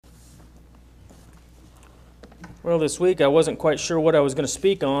Well, this week I wasn't quite sure what I was going to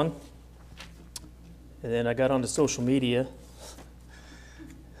speak on, and then I got onto social media,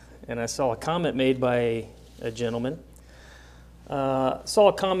 and I saw a comment made by a gentleman. Saw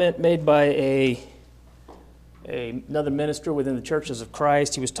a comment made by another minister within the Churches of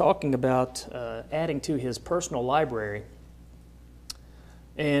Christ. He was talking about adding to his personal library.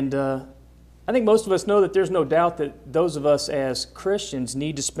 And I think most of us know that there's no doubt that those of us as Christians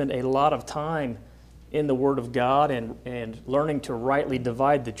need to spend a lot of time in the Word of God and learning to rightly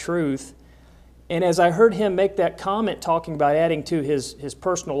divide the truth. And as I heard him make that comment talking about adding to his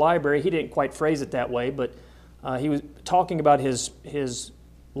personal library, he didn't quite phrase it that way, but he was talking about his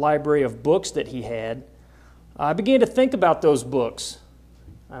library of books that he had. I began to think about those books.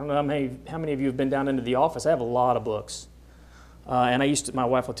 I don't know how many of you have been down into the office. I have a lot of books. And my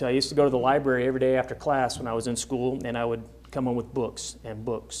wife will tell you, I used to go to the library every day after class when I was in school, and I would come home with books and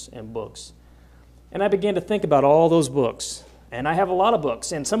books and books. And I began to think about all those books. And I have a lot of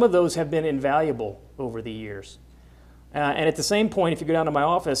books, and some of those have been invaluable over the years. And at the same point, if you go down to my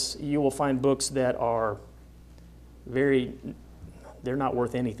office, you will find books that are they're not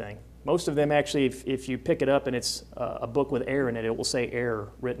worth anything. Most of them actually, if you pick it up and it's a book with error in it, it will say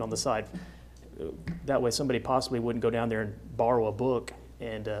error written on the side. That way somebody possibly wouldn't go down there and borrow a book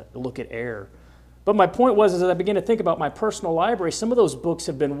and look at error. But my point was, as I began to think about my personal library, some of those books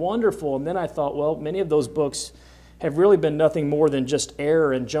have been wonderful, and then I thought, well, many of those books have really been nothing more than just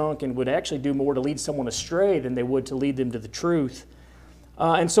error and junk and would actually do more to lead someone astray than they would to lead them to the truth.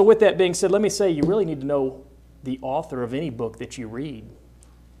 And so with that being said, let me say you really need to know the author of any book that you read.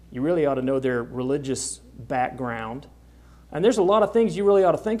 You really ought to know their religious background. And there's a lot of things you really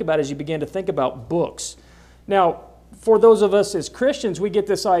ought to think about as you begin to think about books. Now, for those of us as Christians, we get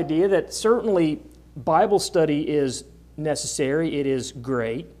this idea that certainly Bible study is necessary, it is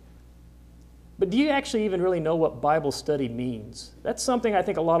great. But do you actually even really know what Bible study means? That's something I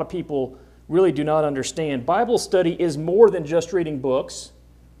think a lot of people really do not understand. Bible study is more than just reading books.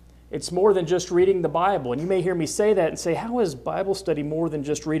 It's more than just reading the Bible. And you may hear me say that and say, how is Bible study more than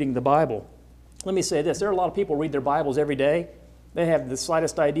just reading the Bible? Let me say this. There are a lot of people who read their Bibles every day. They have the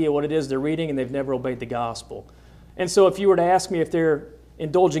slightest idea what it is they're reading, and they've never obeyed the gospel. And so if you were to ask me if they're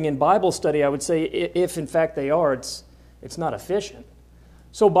indulging in Bible study, I would say if in fact they are, it's not efficient.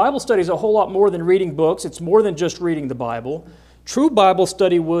 So Bible study is a whole lot more than reading books. It's more than just reading the Bible. True Bible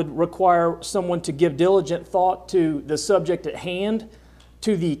study would require someone to give diligent thought to the subject at hand,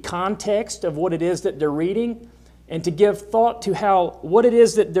 to the context of what it is that they're reading, and to give thought to how what it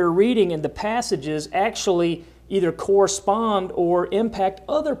is that they're reading in the passages actually either correspond or impact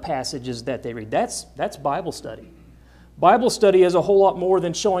other passages that they read. That's Bible study. Bible study is a whole lot more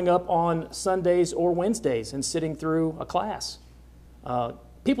than showing up on Sundays or Wednesdays and sitting through a class.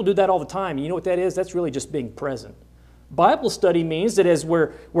 People do that all the time. You know what that is? That's really just being present. Bible study means that as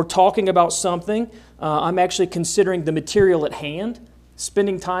we're talking about something, I'm actually considering the material at hand,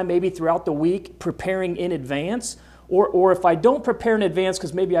 spending time maybe throughout the week preparing in advance, or if I don't prepare in advance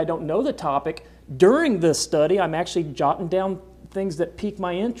because maybe I don't know the topic, during the study I'm actually jotting down things that pique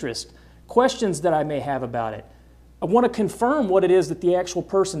my interest, questions that I may have about it. I want to confirm what it is that the actual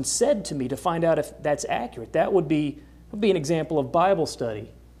person said to me to find out if that's accurate. That would be an example of Bible study.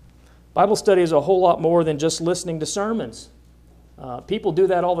 Bible study is a whole lot more than just listening to sermons. People do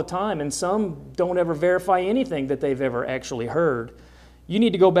that all the time, and some don't ever verify anything that they've ever actually heard. You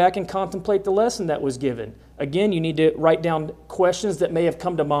need to go back and contemplate the lesson that was given. Again, you need to write down questions that may have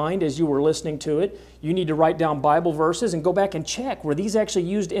come to mind as you were listening to it. You need to write down Bible verses and go back and check, were these actually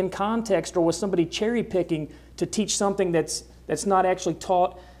used in context, or was somebody cherry-picking to teach something that's not actually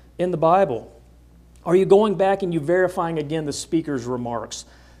taught in the Bible? Are you going back and you verifying again the speaker's remarks?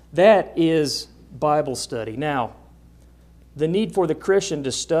 That is Bible study. Now, the need for the Christian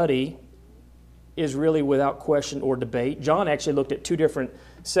to study is really without question or debate. John actually looked at two different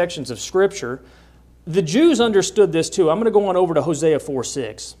sections of Scripture. The Jews understood this too. I'm going to go on over to Hosea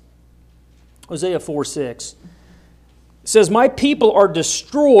 4:6. Hosea 4:6 says, "My people are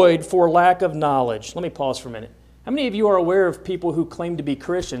destroyed for lack of knowledge." Let me pause for a minute. How many of you are aware of people who claim to be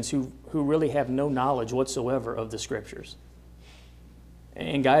Christians who really have no knowledge whatsoever of the Scriptures?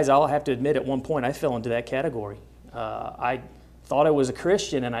 And guys, I'll have to admit at one point I fell into that category. I thought I was a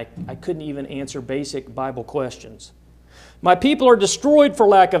Christian and I couldn't even answer basic Bible questions. "My people are destroyed for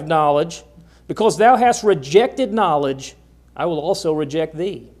lack of knowledge. Because thou hast rejected knowledge, I will also reject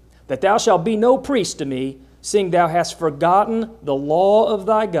thee. That thou shalt be no priest to me, seeing thou hast forgotten the law of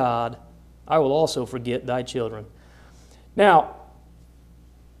thy God, I will also forget thy children." Now,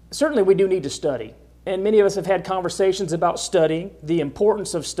 certainly we do need to study. And many of us have had conversations about studying, the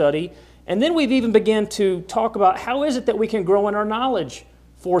importance of study. And then we've even begun to talk about how is it that we can grow in our knowledge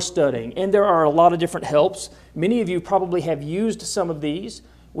for studying. And there are a lot of different helps. Many of you probably have used some of these.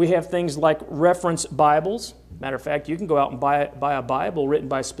 We have things like reference Bibles. Matter of fact, you can go out and buy a Bible written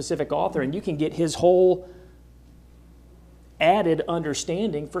by a specific author, and you can get his whole added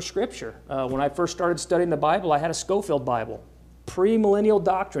understanding for Scripture. When I first started studying the Bible, I had a Scofield Bible. Premillennial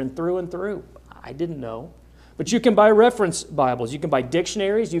doctrine through and through. I didn't know. But you can buy reference Bibles. You can buy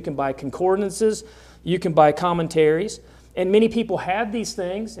dictionaries. You can buy concordances. You can buy commentaries. And many people have these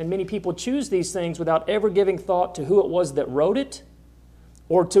things, and many people choose these things without ever giving thought to who it was that wrote it,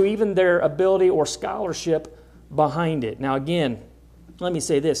 or to even their ability or scholarship behind it. Now again, let me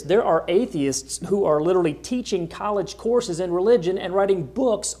say this. There are atheists who are literally teaching college courses in religion and writing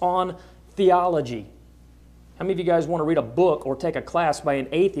books on theology. How many of you guys want to read a book or take a class by an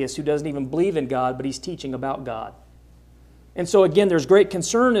atheist who doesn't even believe in God, but he's teaching about God? And so again, there's great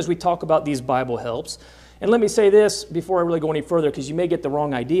concern as we talk about these Bible helps. And let me say this before I really go any further, because you may get the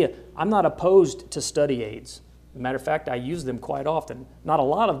wrong idea. I'm not opposed to study aids. As a matter of fact, I use them quite often. Not a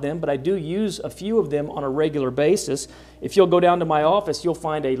lot of them, but I do use a few of them on a regular basis. If you'll go down to my office, you'll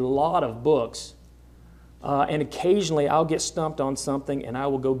find a lot of books. And occasionally I'll get stumped on something and I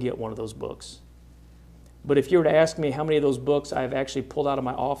will go get one of those books. But if you were to ask me how many of those books I've actually pulled out of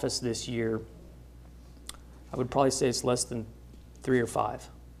my office this year, I would probably say it's less than 3 or 5.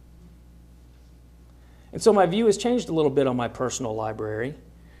 And so my view has changed a little bit on my personal library.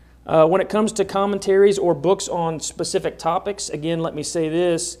 When it comes to commentaries or books on specific topics, again, let me say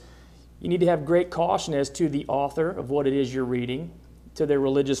this. You need to have great caution as to the author of what it is you're reading, to their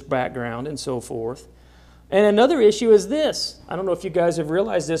religious background, and so forth. And another issue is this. I don't know if you guys have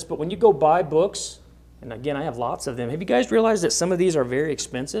realized this, but when you go buy books, and again, I have lots of them, have you guys realized that some of these are very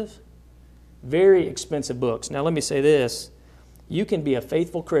expensive? Very expensive books. Now, let me say this. You can be a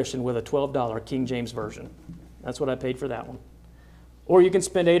faithful Christian with a $12 King James Version. That's what I paid for that one. Or you can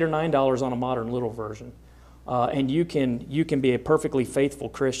spend $8 or $9 on a modern little version. And you can be a perfectly faithful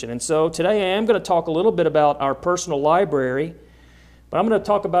Christian. And so today I am going to talk a little bit about our personal library. But I'm going to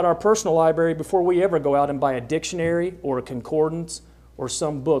talk about our personal library before we ever go out and buy a dictionary or a concordance or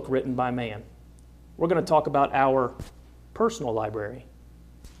some book written by man. We're going to talk about our personal library,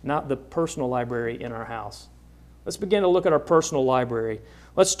 not the personal library in our house. Let's begin to look at our personal library.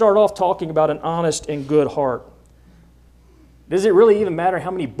 Let's start off talking about an honest and good heart. Does it really even matter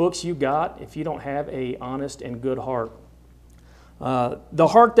how many books you got if you don't have an honest and good heart? The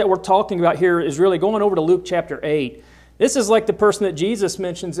heart that we're talking about here is really going over to Luke chapter 8. This is like the person that Jesus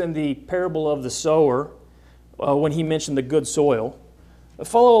mentions in the parable of the sower when he mentioned the good soil.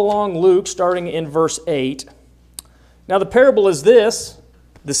 Follow along Luke starting in verse 8. Now the parable is this.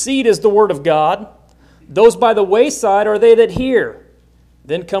 The seed is the word of God. Those by the wayside are they that hear.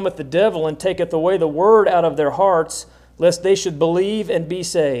 Then cometh the devil and taketh away the word out of their hearts, lest they should believe and be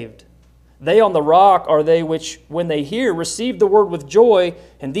saved. They on the rock are they which, when they hear, receive the word with joy,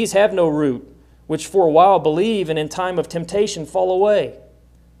 and these have no root, which for a while believe, and in time of temptation fall away.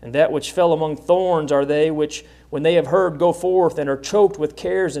 And that which fell among thorns are they which, when they have heard, go forth, and are choked with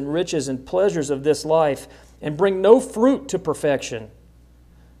cares and riches and pleasures of this life, and bring no fruit to perfection.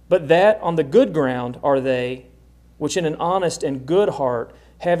 But that on the good ground are they, which in an honest and good heart,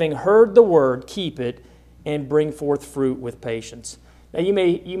 having heard the word, keep it, and bring forth fruit with patience. Now you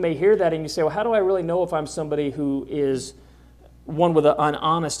may hear that and you say, well, how do I really know if I'm somebody who is one with an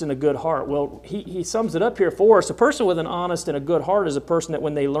honest and a good heart? Well, he sums it up here for us. A person with an honest and a good heart is a person that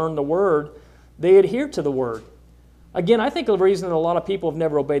when they learn the word, they adhere to the word. Again, I think the reason that a lot of people have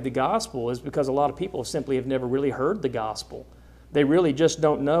never obeyed the gospel is because a lot of people simply have never really heard the gospel. They really just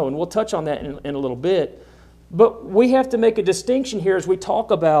don't know. And we'll touch on that in a little bit. But we have to make a distinction here as we talk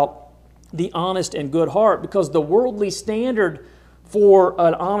about the honest and good heart, because the worldly standard for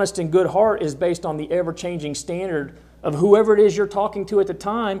an honest and good heart is based on the ever-changing standard of whoever it is you're talking to at the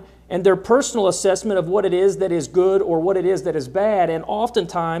time and their personal assessment of what it is that is good or what it is that is bad. And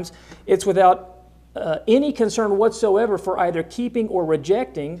oftentimes, it's without any concern whatsoever for either keeping or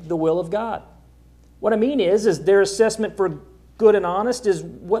rejecting the will of God. What I mean is their assessment for good and honest is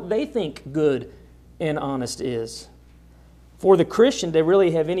what they think good and honest is. For the Christian to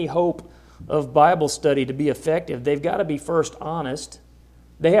really have any hope of Bible study to be effective, they've got to be first honest.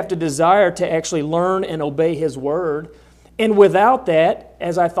 They have to desire to actually learn and obey His Word. And without that,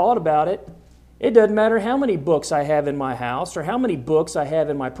 as I thought about it, it doesn't matter how many books I have in my house or how many books I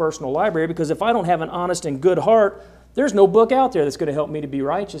have in my personal library, because if I don't have an honest and good heart, there's no book out there that's going to help me to be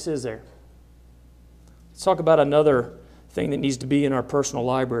righteous, is there? Let's talk about another thing that needs to be in our personal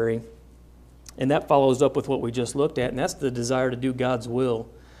library. And that follows up with what we just looked at, and that's the desire to do God's will.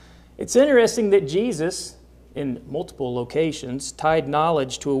 It's interesting that Jesus, in multiple locations, tied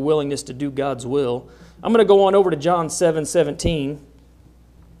knowledge to a willingness to do God's will. I'm going to go on over to John 7:17.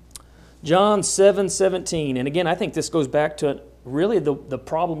 John 7:17. And again, I think this goes back to really the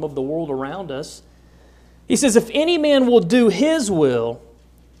problem of the world around us. He says, if any man will do his will,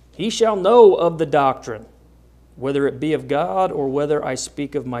 he shall know of the doctrine, whether it be of God or whether I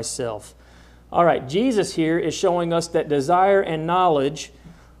speak of myself. All right, Jesus here is showing us that desire and knowledge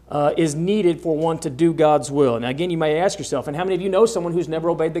is needed for one to do God's will. Now again, you may ask yourself, and how many of you know someone who's never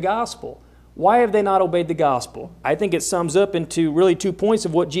obeyed the gospel? Why have they not obeyed the gospel? I think it sums up into really 2 points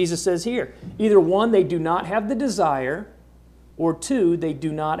of what Jesus says here. Either one, they do not have the desire, or 2, they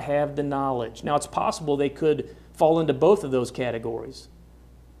do not have the knowledge. Now it's possible they could fall into both of those categories.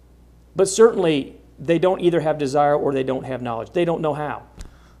 But certainly they don't either have desire or they don't have knowledge. They don't know how.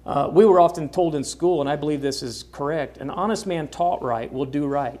 We were often told in school, and I believe this is correct, an honest man taught right will do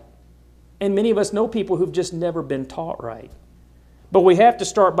right. And many of us know people who've just never been taught right. But we have to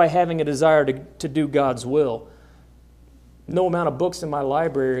start by having a desire to do God's will. No amount of books in my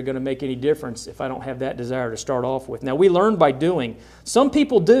library are going to make any difference if I don't have that desire to start off with. Now, we learn by doing. Some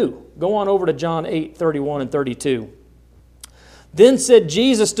people do. Go on over to John 8:31 and 32. Then said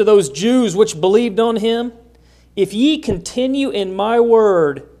Jesus to those Jews which believed on him, if ye continue in my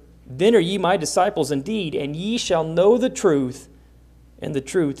word, then are ye my disciples indeed, and ye shall know the truth, and the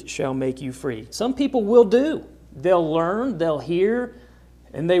truth shall make you free. Some people will do. They'll learn, they'll hear,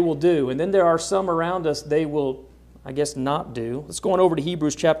 and they will do. And then there are some around us they will, I guess, not do. Let's go on over to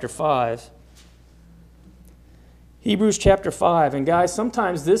Hebrews chapter 5. Hebrews chapter 5. And guys,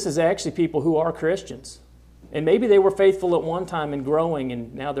 sometimes this is actually people who are Christians. And maybe they were faithful at one time and growing,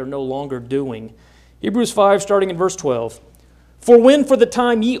 and now they're no longer doing. Hebrews 5, starting in verse 12. For when for the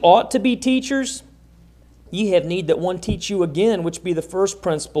time ye ought to be teachers, ye have need that one teach you again, which be the first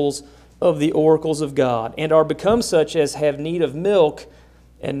principles of the oracles of God, and are become such as have need of milk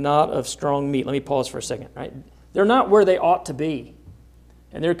and not of strong meat. Let me pause for a second. Right? They're not where they ought to be.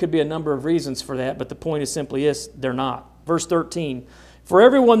 And there could be a number of reasons for that, but the point is simply is they're not. Verse 13. For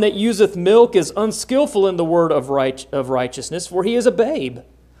everyone that useth milk is unskillful in the word of righteousness, for he is a babe.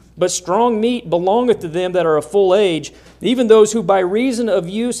 But strong meat belongeth to them that are of full age, even those who by reason of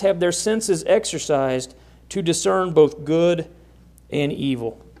use have their senses exercised to discern both good and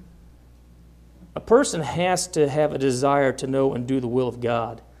evil. A person has to have a desire to know and do the will of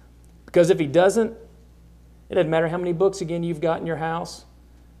God. Because if he doesn't, it doesn't matter how many books, again, you've got in your house,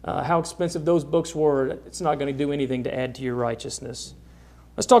 how expensive those books were, it's not going to do anything to add to your righteousness.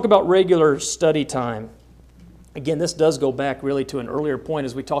 Let's talk about regular study time. Again, this does go back really to an earlier point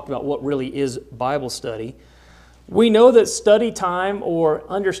as we talked about what really is Bible study. We know that study time or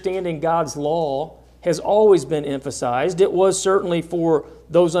understanding God's law has always been emphasized. It was certainly for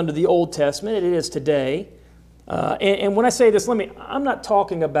those under the Old Testament. It is today. And when I say this, I'm not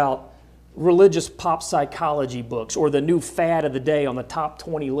talking about religious pop psychology books or the new fad of the day on the top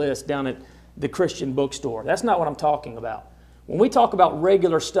 20 list down at the Christian bookstore. That's not what I'm talking about. When we talk about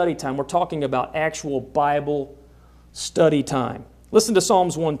regular study time, we're talking about actual Bible study time. Listen to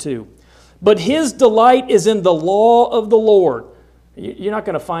Psalms 1:2. But his delight is in the law of the Lord. You're not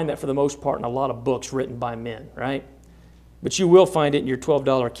going to find that for the most part in a lot of books written by men, right? But you will find it in your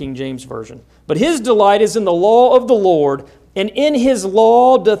 $12 King James Version. But his delight is in the law of the Lord, and in his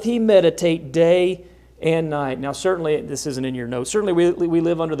law doth he meditate day and night. Now, certainly, this isn't in your notes. Certainly, we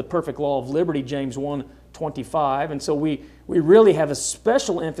live under the perfect law of liberty, James 1:25, and so we really have a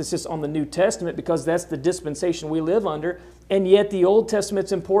special emphasis on the New Testament because that's the dispensation we live under, and yet the Old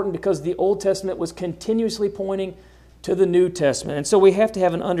Testament's important because the Old Testament was continuously pointing to the New Testament. And so we have to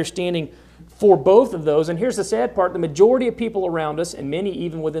have an understanding for both of those. And here's the sad part. The majority of people around us, and many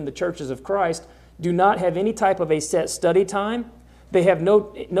even within the churches of Christ, do not have any type of a set study time. They have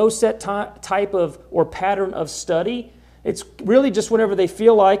no set type of or pattern of study. It's really just whenever they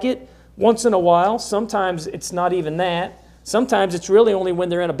feel like it, once in a while. Sometimes it's not even that. Sometimes it's really only when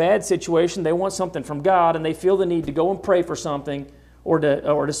they're in a bad situation, they want something from God, and they feel the need to go and pray for something or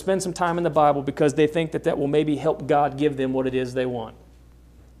to spend some time in the Bible because they think that will maybe help God give them what it is they want.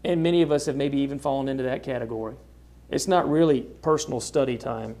 And many of us have maybe even fallen into that category. It's not really personal study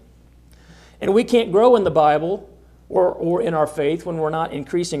time. And we can't grow in the Bible or in our faith when we're not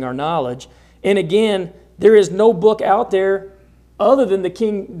increasing our knowledge. And again, there is no book out there other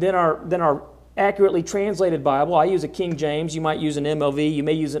than our accurately translated Bible. I use a King James. You might use an MLV. You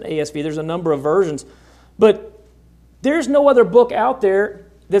may use an ASV. There's a number of versions. But there's no other book out there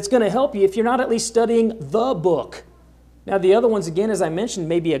that's going to help you if you're not at least studying the book. Now, the other ones, again, as I mentioned,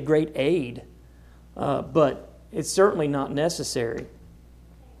 may be a great aid, but it's certainly not necessary.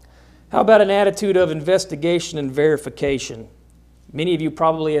 How about an attitude of investigation and verification? Many of you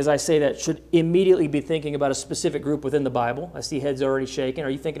probably, as I say that, should immediately be thinking about a specific group within the Bible. I see heads already shaking. Are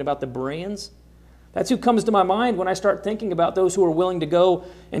you thinking about the Bereans? That's who comes to my mind when I start thinking about those who are willing to go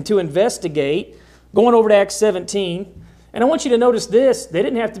and to investigate. Going over to Acts 17, and I want you to notice this. They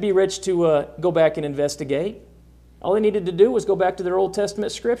didn't have to be rich to go back and investigate. All they needed to do was go back to their Old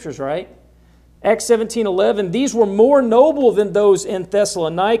Testament scriptures, right? Acts 17:11, these were more noble than those in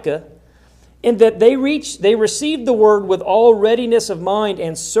Thessalonica, in that they received the word with all readiness of mind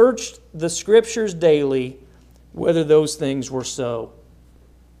and searched the scriptures daily whether those things were so.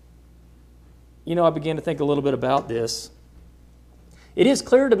 You know, I began to think a little bit about this. It is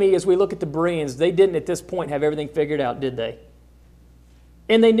clear to me as we look at the Bereans, they didn't at this point have everything figured out, did they?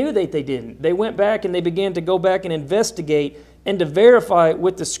 And they knew that they didn't. They went back and they began to go back and investigate and to verify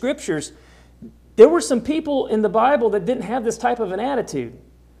with the scriptures. There were some people in the Bible that didn't have this type of an attitude.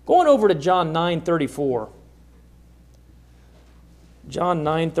 Going over to John 9:34. John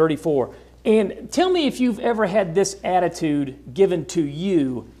 9:34. And tell me if you've ever had this attitude given to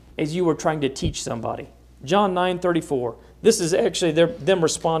you as you were trying to teach somebody. John 9:34. This is actually them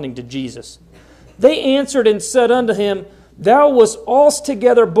responding to Jesus. They answered and said unto him, Thou wast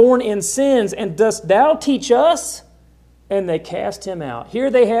altogether born in sins, and dost thou teach us? And they cast him out. Here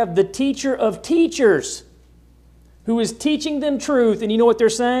they have the teacher of teachers who is teaching them truth. And you know what they're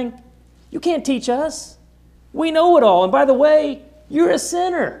saying? You can't teach us. We know it all. And by the way, you're a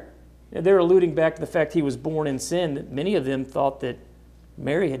sinner. And they're alluding back to the fact he was born in sin. Many of them thought that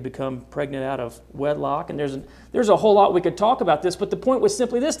Mary had become pregnant out of wedlock. And there's a whole lot we could talk about this. But the point was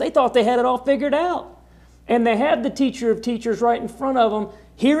simply this. They thought they had it all figured out. And they had the teacher of teachers right in front of them,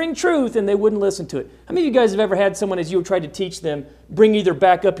 hearing truth, and they wouldn't listen to it. How many of you guys have ever had someone, as you tried to teach them, bring either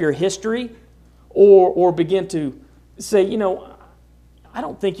back up your history or begin to say, you know, I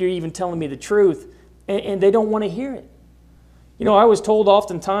don't think you're even telling me the truth, and they don't want to hear it. You know, I was told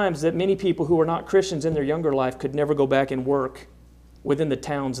oftentimes that many people who were not Christians in their younger life could never go back and work within the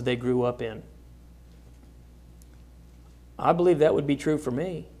towns that they grew up in. I believe that would be true for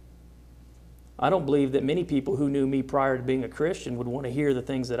me. I don't believe that many people who knew me prior to being a Christian would want to hear the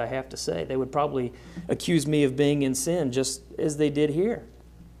things that I have to say. They would probably accuse me of being in sin just as they did here.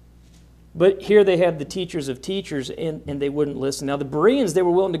 But here they have the teachers of teachers, and they wouldn't listen. Now the Bereans, they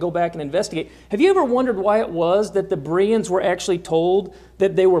were willing to go back and investigate. Have you ever wondered why it was that the Bereans were actually told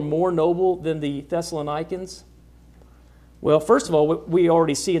that they were more noble than the Thessalonians? Well, first of all, what we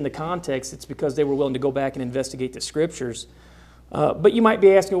already see in the context, it's because they were willing to go back and investigate the Scriptures. But you might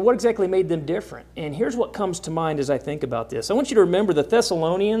be asking, what exactly made them different? And here's what comes to mind as I think about this. I want you to remember the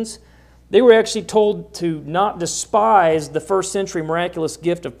Thessalonians, they were actually told to not despise the first century miraculous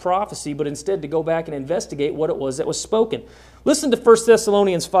gift of prophecy, but instead to go back and investigate what it was that was spoken. Listen to 1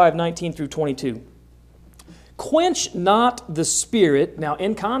 Thessalonians 5:19 through 22. Quench not the Spirit. Now,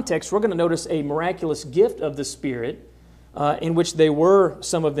 in context, we're going to notice a miraculous gift of the Spirit in which they were,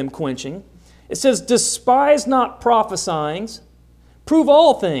 some of them, quenching. It says, despise not prophesying. Prove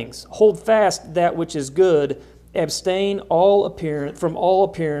all things, hold fast that which is good, abstain from all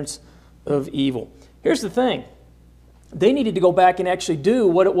appearance of evil. Here's the thing. They needed to go back and actually do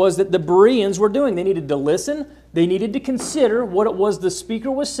what it was that the Bereans were doing. They needed to listen, they needed to consider what it was the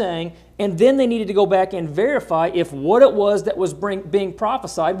speaker was saying, and then they needed to go back and verify if what it was that was being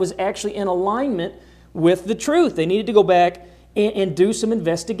prophesied was actually in alignment with the truth. They needed to go back and do some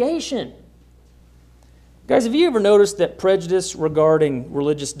investigation. Guys, have you ever noticed that prejudice regarding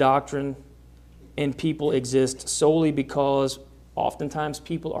religious doctrine and people exists solely because oftentimes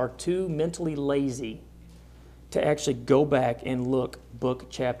people are too mentally lazy to actually go back and look book,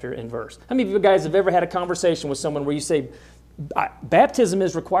 chapter, and verse? How many of you guys have ever had a conversation with someone where you say, baptism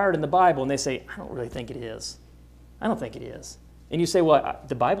is required in the Bible, and they say, I don't really think it is. I don't think it is. And you say, well,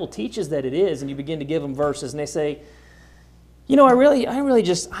 the Bible teaches that it is, and you begin to give them verses, and they say, you know,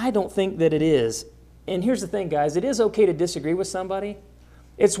 I don't think that it is. And here's the thing, guys. It is okay to disagree with somebody.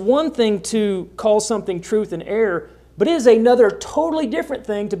 It's one thing to call something truth and error, but it is another totally different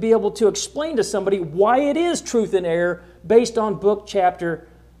thing to be able to explain to somebody why it is truth and error based on book, chapter,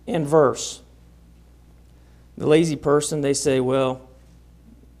 and verse. The lazy person, they say, well,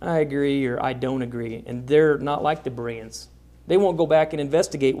 I agree or I don't agree. And they're not like the Bereans. They won't go back and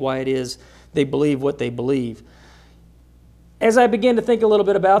investigate why it is they believe what they believe. As I began to think a little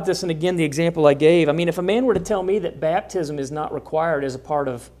bit about this, and again, the example I gave, I mean, if a man were to tell me that baptism is not required as a part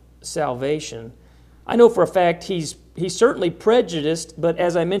of salvation, I know for a fact he's certainly prejudiced, but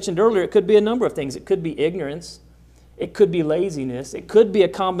as I mentioned earlier, it could be a number of things. It could be ignorance. It could be laziness. It could be a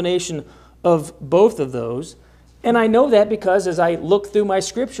combination of both of those. And I know that because as I look through my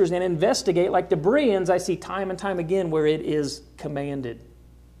scriptures and investigate, like the Bereans, I see time and time again where it is commanded.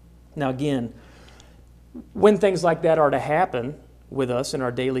 Now again, when things like that are to happen with us in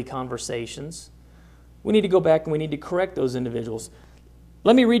our daily conversations, we need to go back and we need to correct those individuals.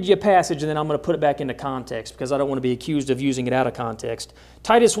 Let me read you a passage and then I'm going to put it back into context because I don't want to be accused of using it out of context.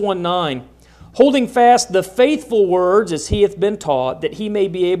 Titus 1:9, holding fast the faithful words as he hath been taught, that he may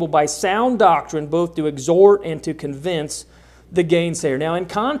be able by sound doctrine both to exhort and to convince the gainsayer. Now in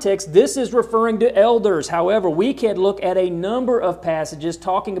context, this is referring to elders. However, we can look at a number of passages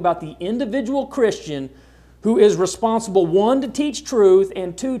talking about the individual Christian who is responsible, one, to teach truth,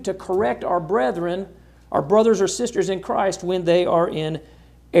 and two, to correct our brethren, our brothers or sisters in Christ when they are in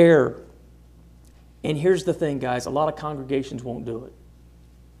error. And here's the thing, guys, a lot of congregations won't do it.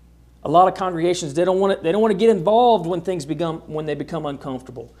 A lot of congregations, they don't want to get involved when they become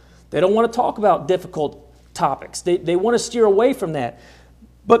uncomfortable. They don't want to talk about difficult topics. They want to steer away from that.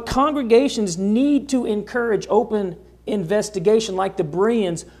 But congregations need to encourage open investigation like the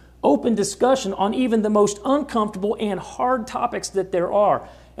Bereans, open discussion on even the most uncomfortable and hard topics that there are.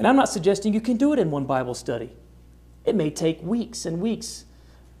 And I'm not suggesting you can do it in one Bible study. It may take weeks and weeks.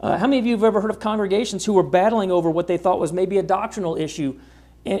 How many of you have ever heard of congregations who were battling over what they thought was maybe a doctrinal issue?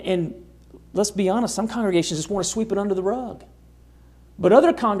 And let's be honest, some congregations just want to sweep it under the rug. But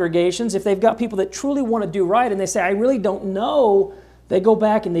other congregations, if they've got people that truly want to do right and they say, I really don't know, they go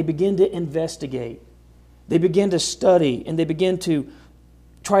back and they begin to investigate. They begin to study and they begin to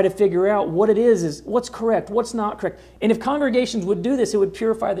try to figure out what it is what's correct, what's not correct. And if congregations would do this, it would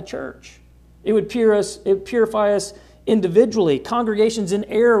purify the church. It would purify us individually. Congregations in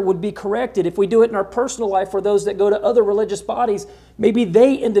error would be corrected. If we do it in our personal life for those that go to other religious bodies, maybe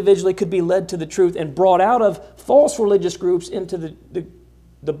they individually could be led to the truth and brought out of false religious groups into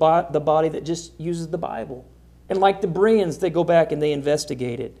the body that just uses the Bible. And like the Bereans, they go back and they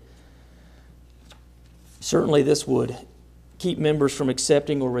investigate it. Certainly this would keep members from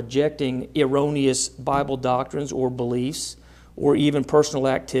accepting or rejecting erroneous Bible doctrines or beliefs or even personal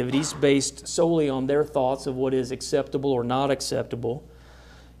activities based solely on their thoughts of what is acceptable or not acceptable.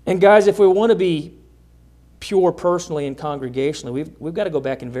 And guys, if we want to be pure personally and congregationally, we've got to go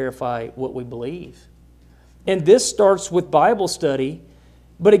back and verify what we believe. And this starts with Bible study.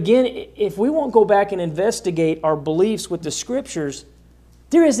 But again, if we won't go back and investigate our beliefs with the Scriptures,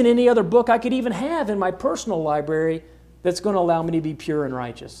 there isn't any other book I could even have in my personal library that's going to allow me to be pure and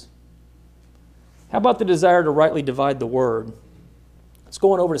righteous. How about the desire to rightly divide the Word? Let's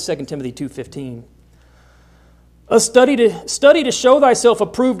go on over to 2 Timothy 2:15. A study to show thyself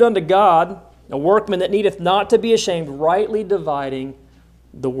approved unto God, a workman that needeth not to be ashamed, rightly dividing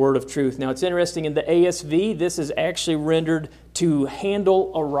the word of truth. Now it's interesting, in the ASV, this is actually rendered to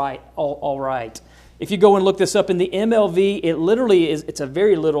handle all right. If you go and look this up in the MLV, it literally is, it's a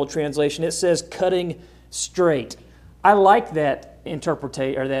very literal translation. It says cutting straight. I like that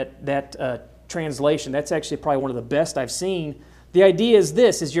interpretation, or that translation. That's actually probably one of the best I've seen. The idea is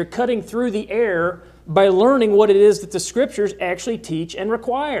this, is you're cutting through the error by learning what it is that the Scriptures actually teach and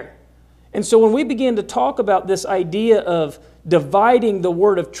require. And so when we begin to talk about this idea of dividing the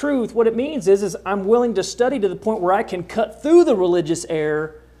word of truth, what it means is I'm willing to study to the point where I can cut through the religious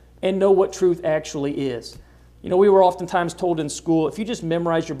error and know what truth actually is. You know, we were oftentimes told in school, if you just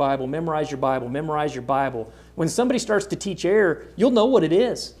memorize your Bible, memorize your Bible, memorize your Bible, when somebody starts to teach error, you'll know what it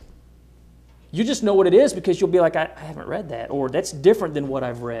is. You just know what it is because you'll be like, I haven't read that, or that's different than what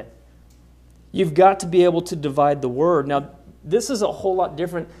I've read. You've got to be able to divide the Word. Now, this is a whole lot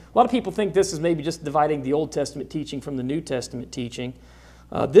different. A lot of people think this is maybe just dividing the Old Testament teaching from the New Testament teaching.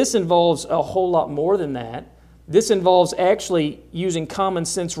 This involves a whole lot more than that. This involves actually using common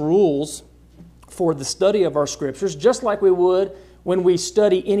sense rules for the study of our Scriptures, just like we would when we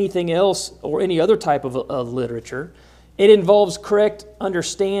study anything else or any other type of literature. It involves correct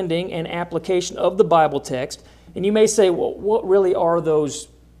understanding and application of the Bible text. And you may say, well, what really are those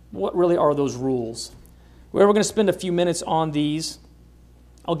rules? We're going to spend a few minutes on these.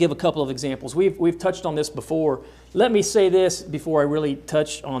 I'll give a couple of examples. We've touched on this before. Let me say this before I really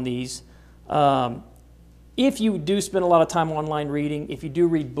touch on these. If you do spend a lot of time online reading, if you do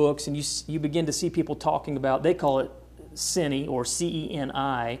read books and you begin to see people talking about, they call it CENI or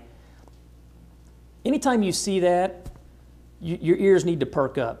CENI. Anytime you see that, your ears need to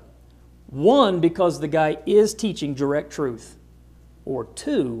perk up. One, because the guy is teaching direct truth. Or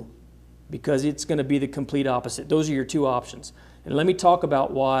two, because it's going to be the complete opposite. Those are your two options. And let me talk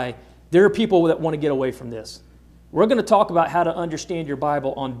about why there are people that want to get away from this. We're going to talk about how to understand your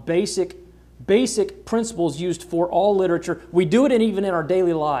Bible on basic principles used for all literature. We do it even in our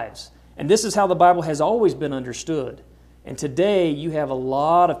daily lives. And this is how the Bible has always been understood. And today you have a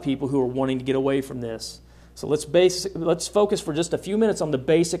lot of people who are wanting to get away from this. So let's focus for just a few minutes on the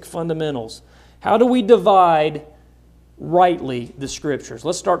basic fundamentals. How do we divide rightly the Scriptures?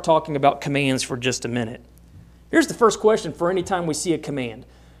 Let's start talking about commands for just a minute. Here's the first question for any time we see a command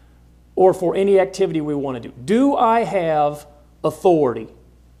or for any activity we want to do. Do I have authority?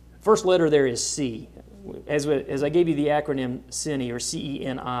 First letter there is C. As I gave you the acronym CENI or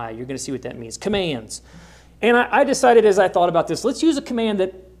C-E-N-I, you're going to see what that means. Commands. And I decided as I thought about this, let's use a command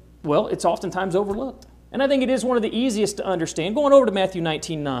that, well, it's oftentimes overlooked. And I think it is one of the easiest to understand. Going over to Matthew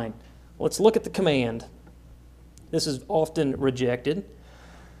 19:9. Let's look at the command. This is often rejected.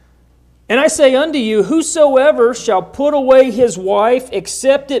 And I say unto you, whosoever shall put away his wife,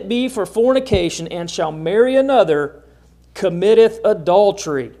 except it be for fornication, and shall marry another, committeth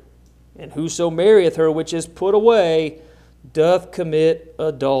adultery. And whoso marrieth her which is put away, doth commit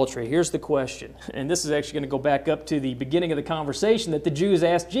adultery. Here's the question, and this is actually going to go back up to the beginning of the conversation that the Jews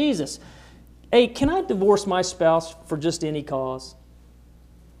asked Jesus. Hey, can I divorce my spouse for just any cause?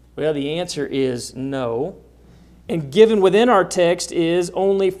 Well, the answer is no. And given within our text is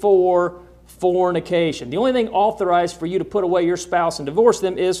only for fornication. The only thing authorized for you to put away your spouse and divorce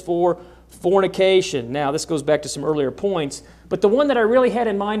them is for fornication. Now, this goes back to some earlier points, but the one that I really had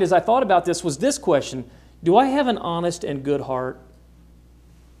in mind as I thought about this was this question: do I have an honest and good heart?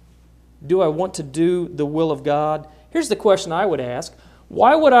 Do I want to do the will of God? Here's the question I would ask.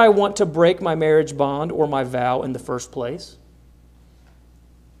 Why would I want to break my marriage bond or my vow in the first place?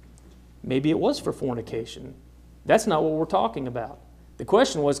 Maybe it was for fornication. That's not what we're talking about. The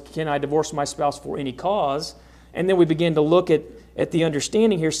question was, can I divorce my spouse for any cause? And then we begin to look at the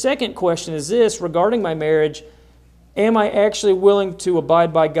understanding here. Second question is this: regarding my marriage, am I actually willing to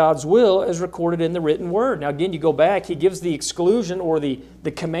abide by God's will as recorded in the written word? Now again, you go back, he gives the exclusion or the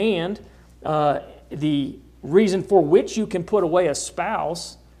command, the reason for which you can put away a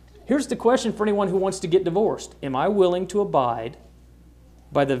spouse. Here's the question for anyone who wants to get divorced. Am I willing to abide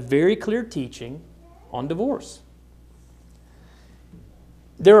by the very clear teaching on divorce?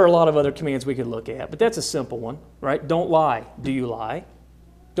 There are a lot of other commands we could look at, but that's a simple one, right? Don't lie. Do you lie?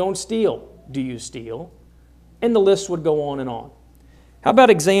 Don't steal. Do you steal? And the list would go on and on. How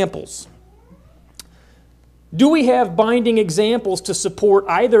about examples? Do we have binding examples to support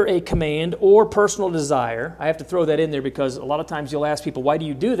either a command or personal desire? I have to throw that in there because a lot of times you'll ask people, why do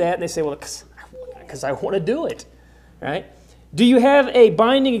you do that? And they say, well, because I want to do it, right? Do you have a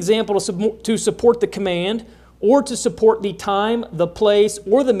binding example to support the command or to support the time, the place,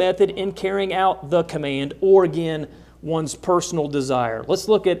 or the method in carrying out the command, or again, one's personal desire? Let's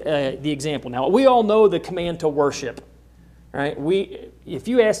look at the example. Now, we all know the command to worship, right? If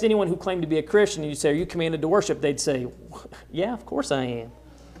you asked anyone who claimed to be a Christian, and you say, are you commanded to worship? They'd say, yeah, of course I am.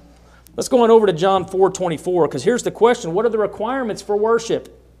 Let's go on over to John 4:24, because here's the question: what are the requirements for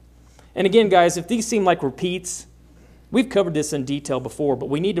worship? And again, guys, if these seem like repeats, we've covered this in detail before, but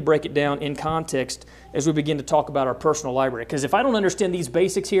we need to break it down in context as we begin to talk about our personal library. Because if I don't understand these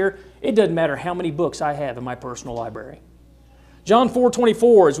basics here, it doesn't matter how many books I have in my personal library. John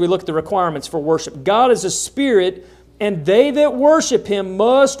 4:24, as we look at the requirements for worship. God is a spirit, and they that worship Him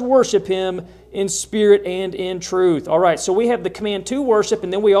must worship Him in spirit and in truth. All right, so we have the command to worship,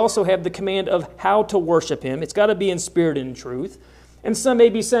 and then we also have the command of how to worship Him. It's got to be in spirit and in truth. And some may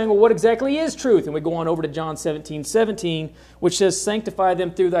be saying, well, what exactly is truth? And we go on over to John 17:17, which says, sanctify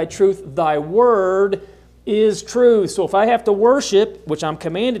them through thy truth. Thy word is truth. So if I have to worship, which I'm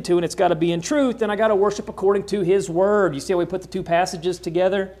commanded to, and it's got to be in truth, then I got to worship according to His word. You see how we put the two passages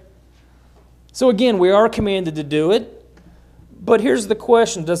together? So again, we are commanded to do it. But here's the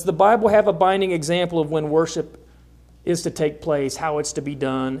question: does the Bible have a binding example of when worship is to take place, how it's to be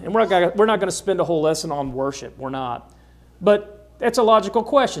done? And we're not going to spend a whole lesson on worship. We're not. But that's a logical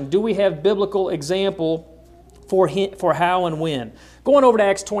question. Do we have biblical example for how and when? Going over to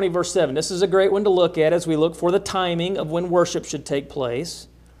Acts 20, verse 7. This is a great one to look at as we look for the timing of when worship should take place.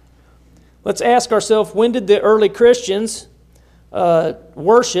 Let's ask ourselves, when did the early Christians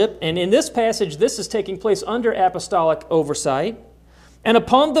worship? And in this passage, this is taking place under apostolic oversight. And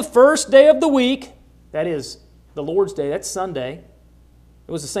upon the first day of the week, that is the Lord's Day, that's Sunday.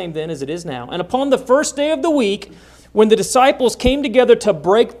 It was the same then as it is now. And upon the first day of the week, when the disciples came together to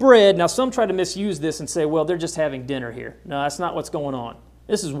break bread. Now some try to misuse this and say, well, they're just having dinner here. No, that's not what's going on.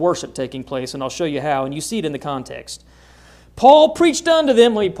 This is worship taking place, and I'll show you how, and you see it in the context. Paul preached unto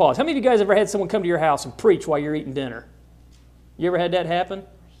them. Let me pause. How many of you guys ever had someone come to your house and preach while you're eating dinner? You ever had that happen?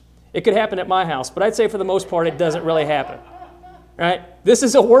 It could happen at my house, but I'd say for the most part it doesn't really happen. right? This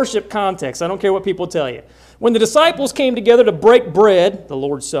is a worship context. I don't care what people tell you. When the disciples came together to break bread, the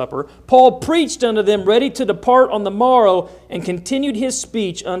Lord's Supper, Paul preached unto them, ready to depart on the morrow, and continued his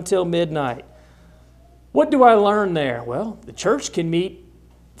speech until midnight. What do I learn there? Well, the church can meet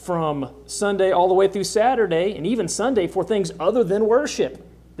from Sunday all the way through Saturday, and even Sunday for things other than worship.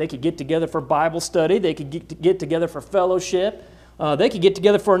 They could get together for Bible study. They could get together for fellowship. They could get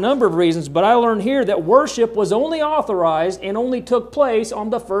together for a number of reasons, but I learned here that worship was only authorized and only took place on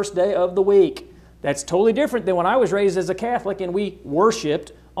the first day of the week. That's totally different than when I was raised as a Catholic and we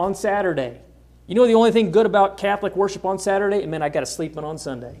worshiped on Saturday. You know the only thing good about Catholic worship on Saturday? It meant I got to sleep in on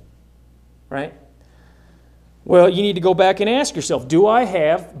Sunday, right? Well, you need to go back and ask yourself, do I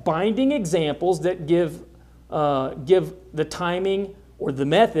have binding examples that give the timing or the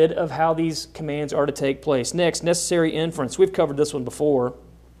method of how these commands are to take place? Next, necessary inference. We've covered this one before.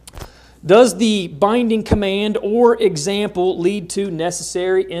 Does the binding command or example lead to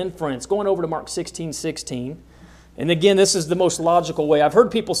necessary inference? Going over to Mark 16:16. And again, this is the most logical way. I've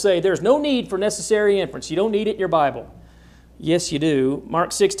heard people say there's no need for necessary inference. You don't need it in your Bible. Yes, you do. Mark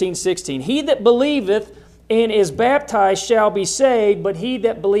 16:16. He that believeth and is baptized shall be saved, but he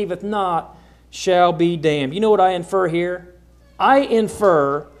that believeth not shall be damned. You know what I infer here? I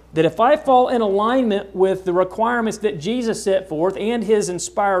infer that if I fall in alignment with the requirements that Jesus set forth and His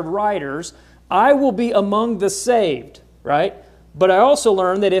inspired writers, I will be among the saved, right? But I also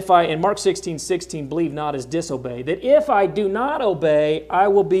learned that if I, in Mark 16:16, believe not is disobey, that if I do not obey, I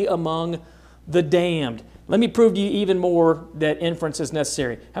will be among the damned. Let me prove to you even more that inference is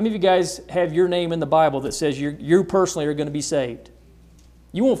necessary. How many of you guys have your name in the Bible that says you personally are going to be saved?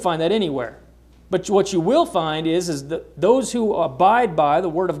 You won't find that anywhere. But what you will find is that those who abide by the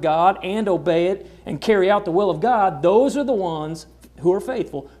Word of God and obey it and carry out the will of God, those are the ones who are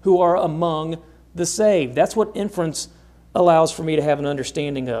faithful, who are among the saved. That's what inference allows for me to have an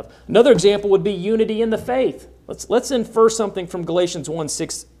understanding of. Another example would be unity in the faith. Let's infer something from Galatians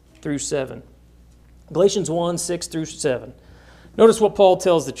 1:6 through 7. Galatians 1:6 through 7. Notice what Paul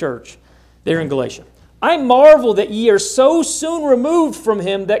tells the church there in Galatia. I marvel that ye are so soon removed from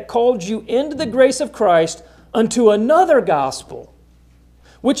him that called you into the grace of Christ unto another gospel,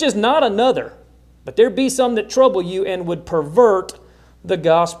 which is not another, but there be some that trouble you and would pervert the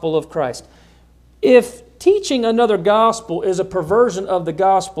gospel of Christ. If teaching another gospel is a perversion of the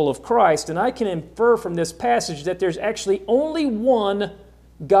gospel of Christ, then I can infer from this passage that there's actually only one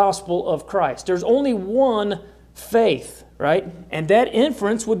gospel of Christ. There's only one faith, right? And that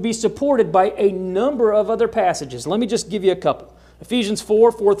inference would be supported by a number of other passages. Let me just give you a couple. Ephesians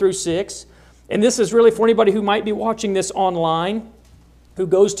 4:4 through 6. And this is really for anybody who might be watching this online, who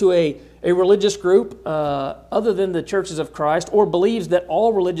goes to a religious group other than the churches of Christ, or believes that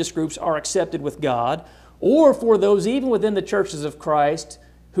all religious groups are accepted with God, or for those even within the churches of Christ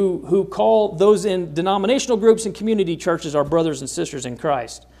who call those in denominational groups and community churches our brothers and sisters in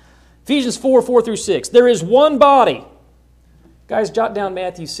Christ. Ephesians 4:4 through 6. There is one body. Guys, jot down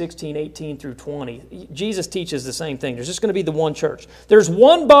Matthew 16:18 through 20. Jesus teaches the same thing. There's just going to be the one church. There's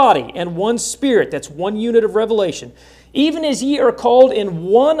one body and one Spirit. That's one unit of revelation. Even as ye are called in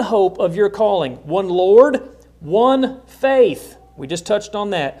one hope of your calling. One Lord, one faith. We just touched on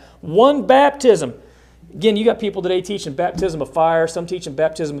that. One baptism. Again, you got people today teaching baptism of fire. Some teaching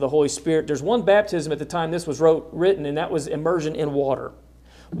baptism of the Holy Spirit. There's one baptism at the time this was written, and that was immersion in water.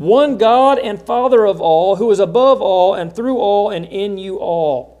 One God and Father of all, who is above all and through all and in you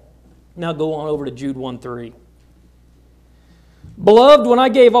all. Now go on over to Jude 1:3. Beloved, when I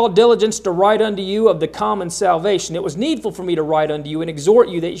gave all diligence to write unto you of the common salvation, it was needful for me to write unto you and exhort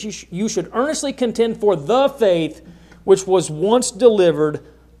you that you should earnestly contend for the faith which was once delivered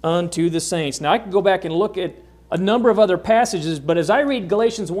unto the saints. Now I can go back and look at a number of other passages, but as I read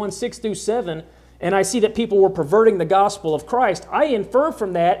Galatians 1:6 through 7, and I see that people were perverting the gospel of Christ, I infer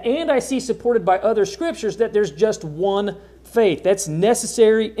from that, and I see supported by other scriptures, that there's just one faith. That's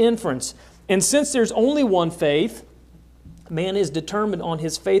necessary inference. And since there's only one faith, man is determined on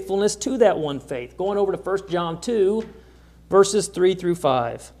his faithfulness to that one faith. Going over to 1 John 2, verses 3 through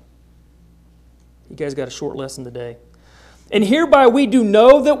 5. You guys got a short lesson today. And hereby we do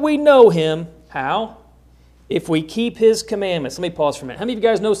know that we know Him. How? If we keep His commandments. Let me pause for a minute. How many of you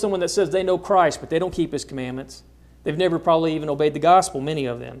guys know someone that says they know Christ, but they don't keep His commandments? They've never probably even obeyed the gospel, many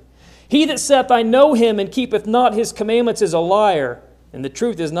of them. He that saith, I know Him, and keepeth not His commandments is a liar, and the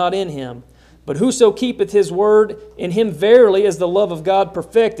truth is not in him. But whoso keepeth His word, in him verily is the love of God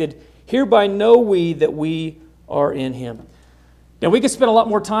perfected. Hereby know we that we are in Him. Now we could spend a lot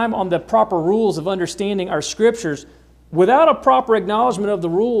more time on the proper rules of understanding our scriptures, without a proper acknowledgement of the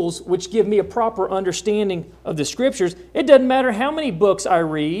rules, which give me a proper understanding of the Scriptures, it doesn't matter how many books I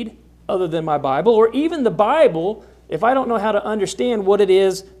read other than my Bible, or even the Bible, if I don't know how to understand what it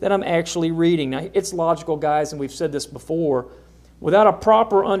is that I'm actually reading. Now, it's logical, guys, and we've said this before. Without a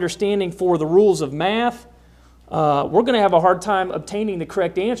proper understanding for the rules of math, we're going to have a hard time obtaining the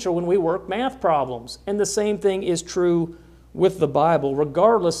correct answer when we work math problems. And the same thing is true with the Bible,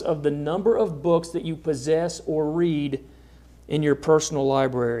 regardless of the number of books that you possess or read in your personal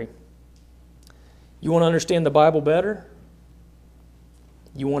library. You want to understand the Bible better?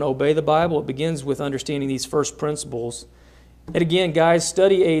 You want to obey the Bible? It begins with understanding these first principles. And again, guys,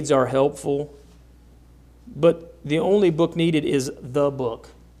 study aids are helpful, but the only book needed is the book,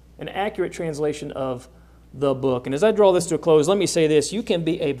 an accurate translation of the book. And as I draw this to a close, let me say this. You can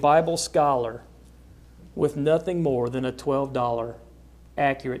be a Bible scholar with nothing more than a $12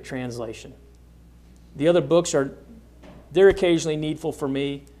 accurate translation. The other books they're occasionally needful for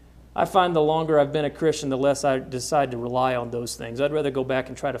me. I find the longer I've been a Christian, the less I decide to rely on those things. I'd rather go back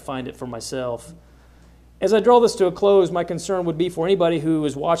and try to find it for myself. As I draw this to a close, my concern would be for anybody who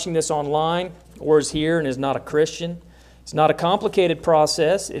is watching this online or is here and is not a Christian. It's not a complicated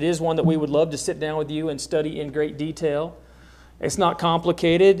process. It is one that we would love to sit down with you and study in great detail. It's not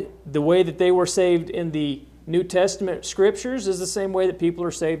complicated. The way that they were saved in the New Testament Scriptures is the same way that people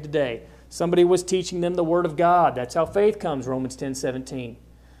are saved today. Somebody was teaching them the Word of God. That's how faith comes, Romans 10:17.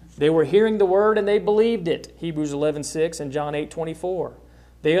 They were hearing the Word and they believed it, Hebrews 11:6 and John 8:24.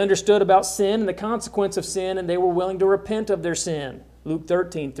 They understood about sin and the consequence of sin, and they were willing to repent of their sin, Luke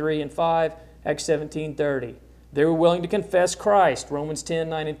 13:3 and 5, Acts 17:30. They were willing to confess Christ, Romans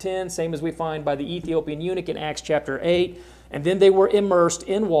 10:9 and 10, same as we find by the Ethiopian eunuch in Acts chapter 8. And then they were immersed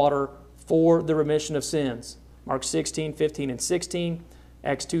in water for the remission of sins, Mark 16:15 and 16,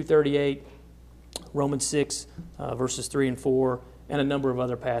 Acts 2:38, Romans 6, verses 3 and 4, and a number of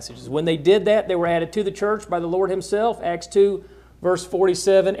other passages. When they did that, they were added to the church by the Lord Himself, Acts 2, verse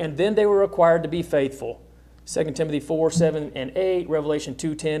 47, and then they were required to be faithful, 2 Timothy 4, 7, and 8, Revelation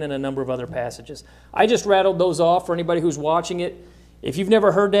 2:10, and a number of other passages. I just rattled those off for anybody who's watching it. If you've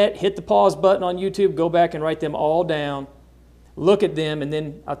never heard that, hit the pause button on YouTube, go back and write them all down. Look at them, and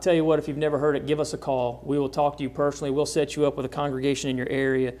then I'll tell you what, if you've never heard it, give us a call. We will talk to you personally. We'll set you up with a congregation in your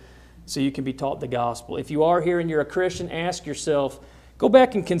area so you can be taught the gospel. If you are here and you're a Christian, ask yourself, go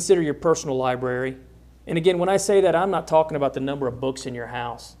back and consider your personal library. And again, when I say that, I'm not talking about the number of books in your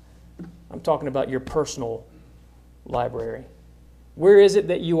house. I'm talking about your personal library. Where is it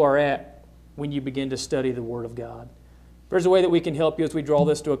that you are at when you begin to study the Word of God? If there's a way that we can help you as we draw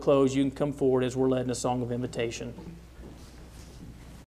this to a close, you can come forward as we're led in a song of invitation.